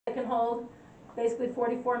It can hold basically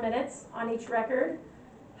 44 minutes on each record.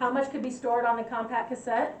 How much could be stored on the compact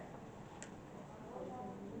cassette?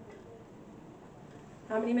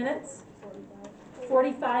 How many minutes?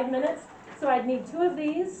 45 minutes. So I'd need 2 of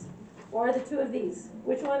these or the 2 of these.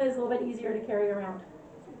 Which one is a little bit easier to carry around?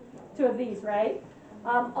 2 of these, right?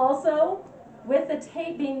 Also, with the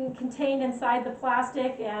tape being contained inside the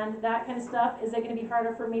plastic and that kind of stuff, is it going to be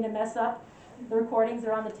harder for me to mess up the recordings that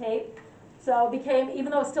are on the tape? So it became,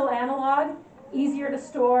 even though it's still analog, easier to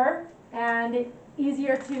store and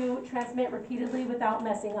easier to transmit repeatedly without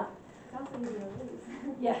messing up. It's also easier to lose.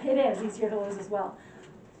 Yeah, it is easier to lose as well.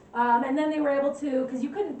 And then they were able to, because you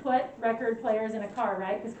couldn't put record players in a car,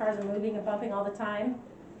 right? Because cars are moving and bumping all the time.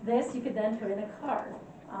 This you could then put in a car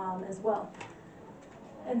as well.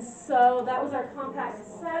 And so that was our compact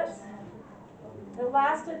cassette. It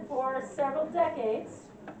lasted for several decades.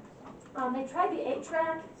 They tried the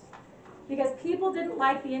 8-track because people didn't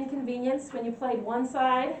like the inconvenience when you played one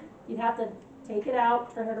side. You'd have to take it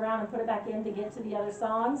out, turn it around, and put it back in to get to the other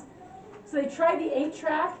songs. So they tried the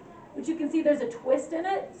 8-track, which you can see there's a twist in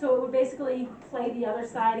it, so it would basically play the other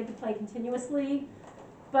side. It could play continuously,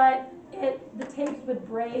 but the tapes would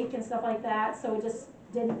break and stuff like that, so it just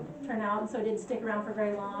didn't turn out, and so it didn't stick around for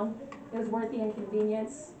very long. It was worth the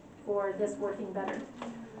inconvenience for this working better.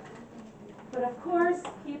 But of course,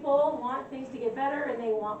 people want things to get better and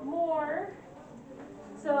they want more.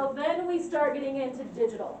 So then we start getting into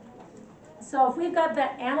digital. So if we've got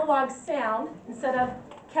that analog sound, instead of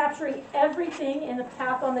capturing everything in the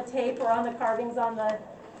path on the tape or on the carvings on the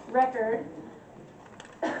record,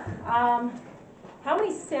 how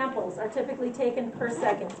many samples are typically taken per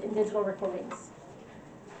second in digital recordings?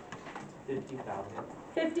 50,000.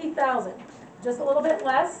 50,000, just a little bit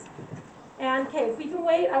less. And okay, if we can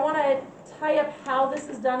wait, I want to tie up how this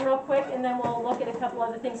is done real quick, and then we'll look at a couple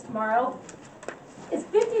other things tomorrow. Is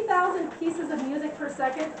 50,000 pieces of music per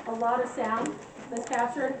second a lot of sound that's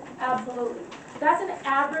captured? Absolutely. That's an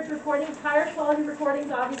average recording. Higher quality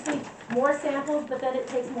recordings, obviously, more samples, but then it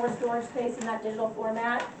takes more storage space in that digital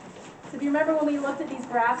format. So if you remember when we looked at these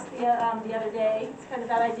graphs the other day, it's kind of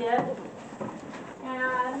that idea.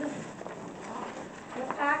 And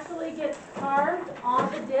what actually gets carved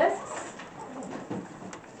on the discs,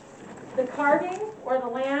 the carving or the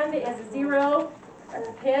land is a 0, or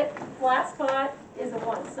a pit, flat spot is a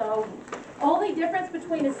 1. So only difference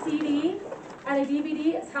between a CD and a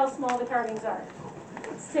DVD is how small the carvings are.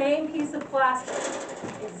 Same piece of plastic,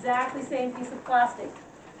 exactly same piece of plastic.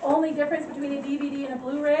 Only difference between a DVD and a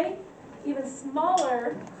Blu-ray, even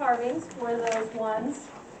smaller carvings for those ones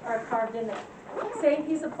are carved in there. Same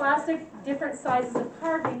piece of plastic, different sizes of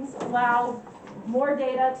carvings allow more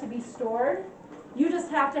data to be stored. You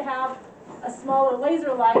just have to have a smaller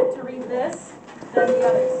laser light to read this than the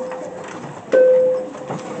others.